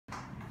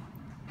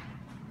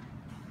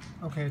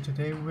Okay,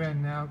 today we are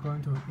now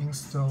going to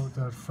install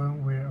the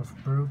firmware of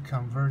Brook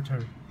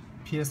converter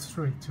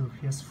PS3 to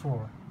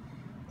PS4,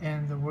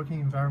 and the working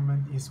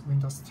environment is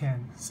Windows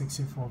 10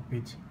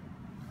 64-bit.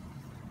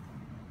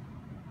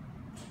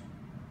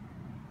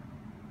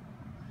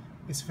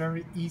 It's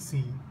very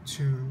easy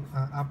to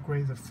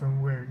upgrade the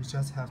firmware. You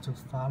just have to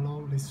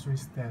follow these 3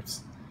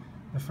 steps.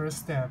 The first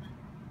step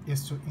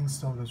is to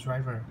install the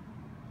driver,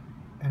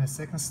 and the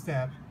second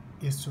step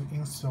is to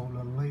install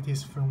the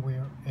latest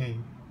firmware A.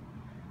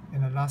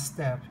 And the last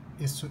step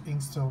is to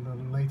install the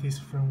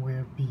latest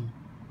firmware B.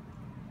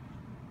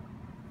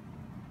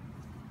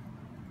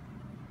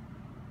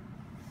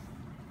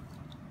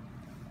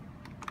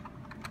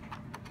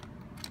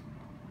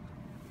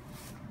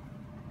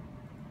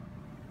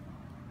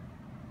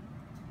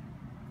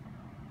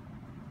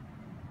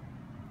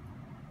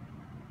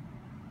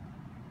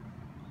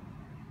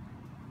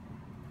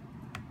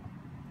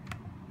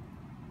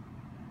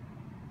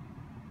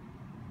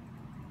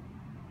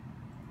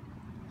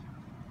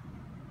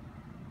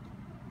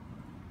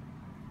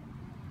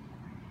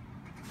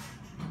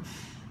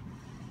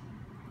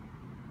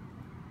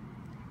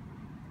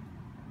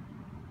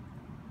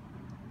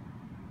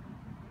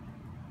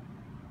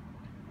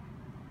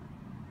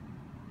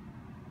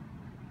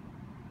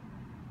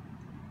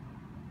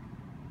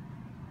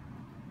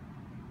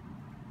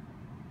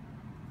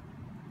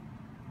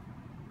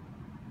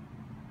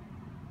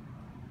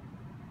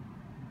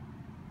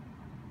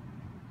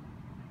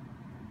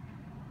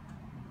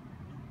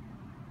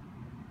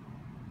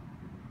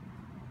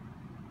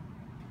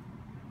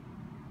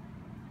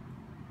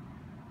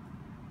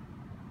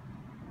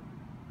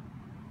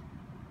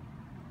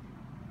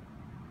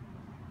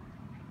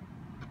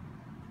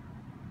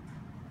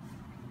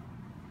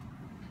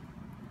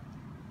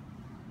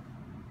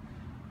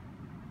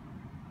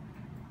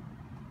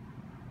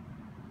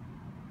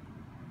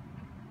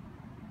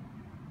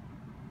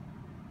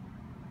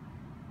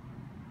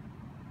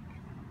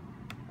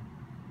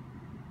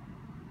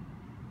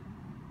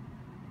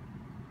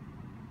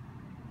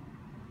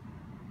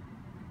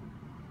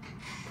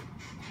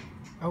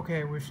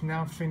 Okay, we've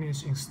now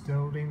finished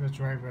installing the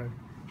driver,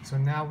 so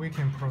now we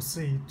can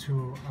proceed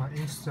to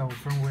install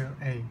firmware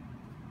A.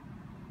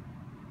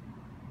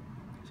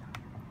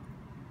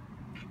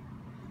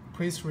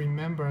 Please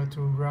remember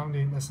to run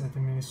it as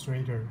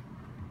administrator.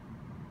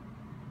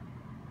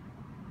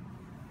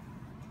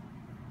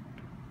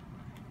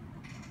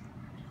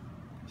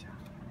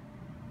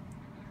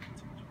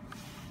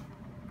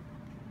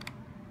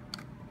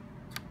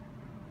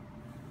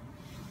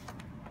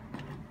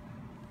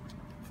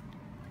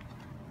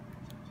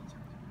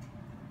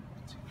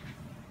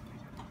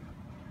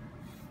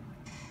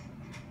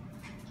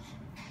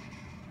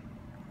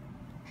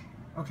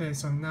 Okay,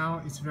 so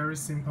now it's very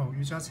simple.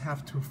 You just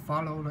have to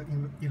follow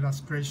the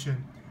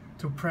illustration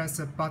to press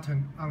a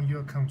button on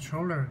your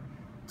controller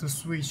to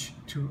switch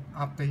to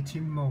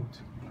updating mode.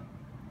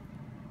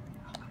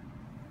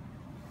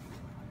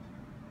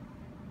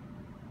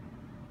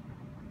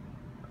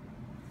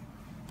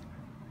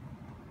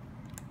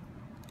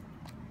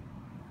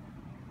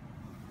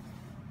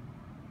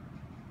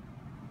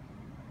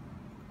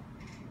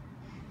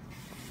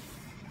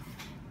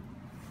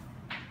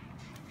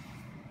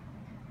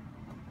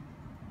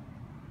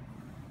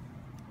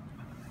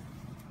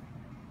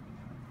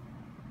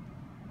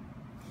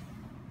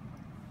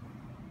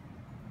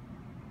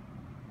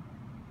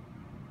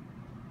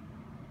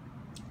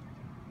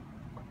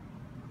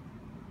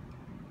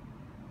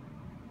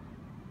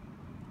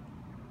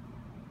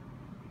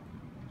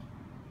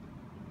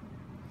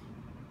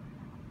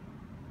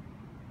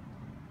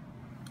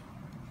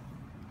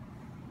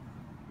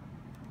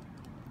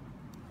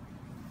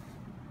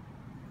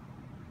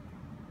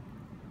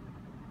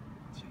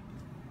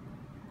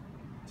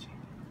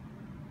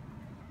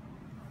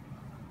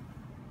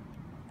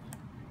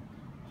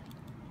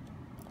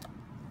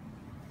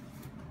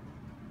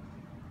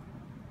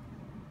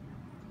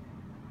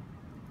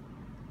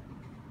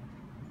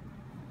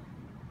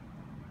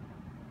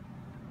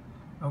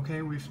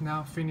 Okay, we've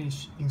now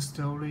finished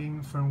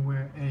installing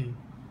firmware A.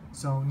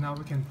 So now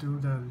we can do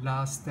the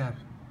last step,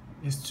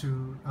 is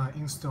to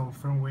install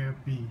firmware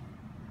B.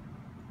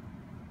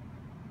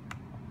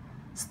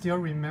 Still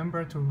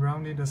remember to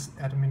run it as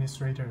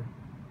administrator.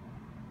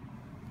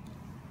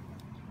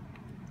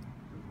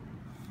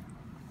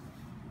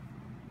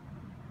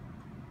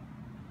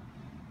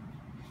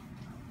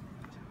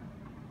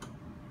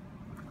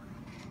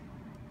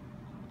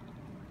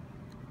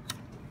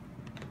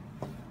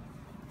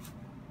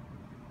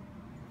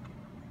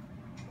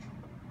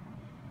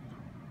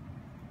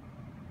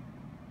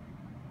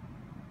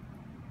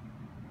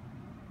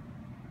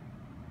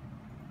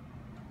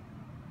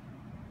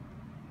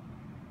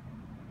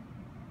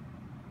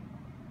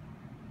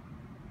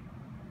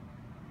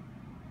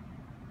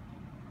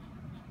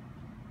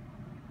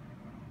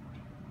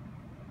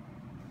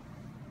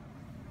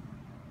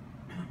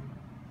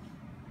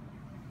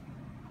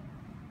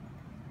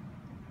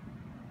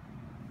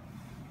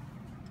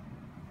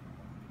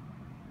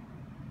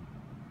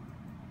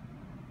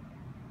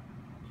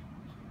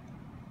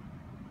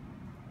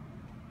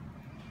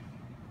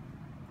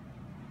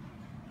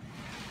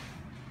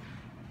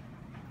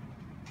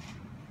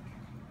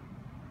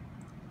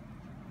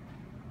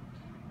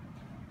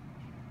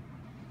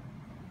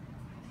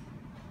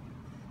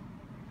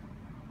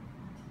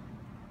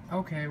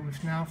 Okay,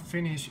 we've now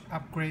finished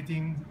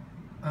upgrading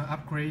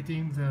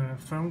the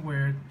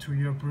firmware to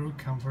your Brook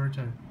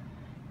converter,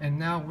 and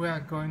now we are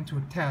going to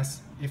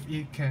test if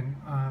it can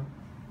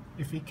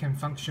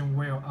function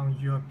well on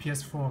your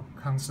PS4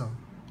 console.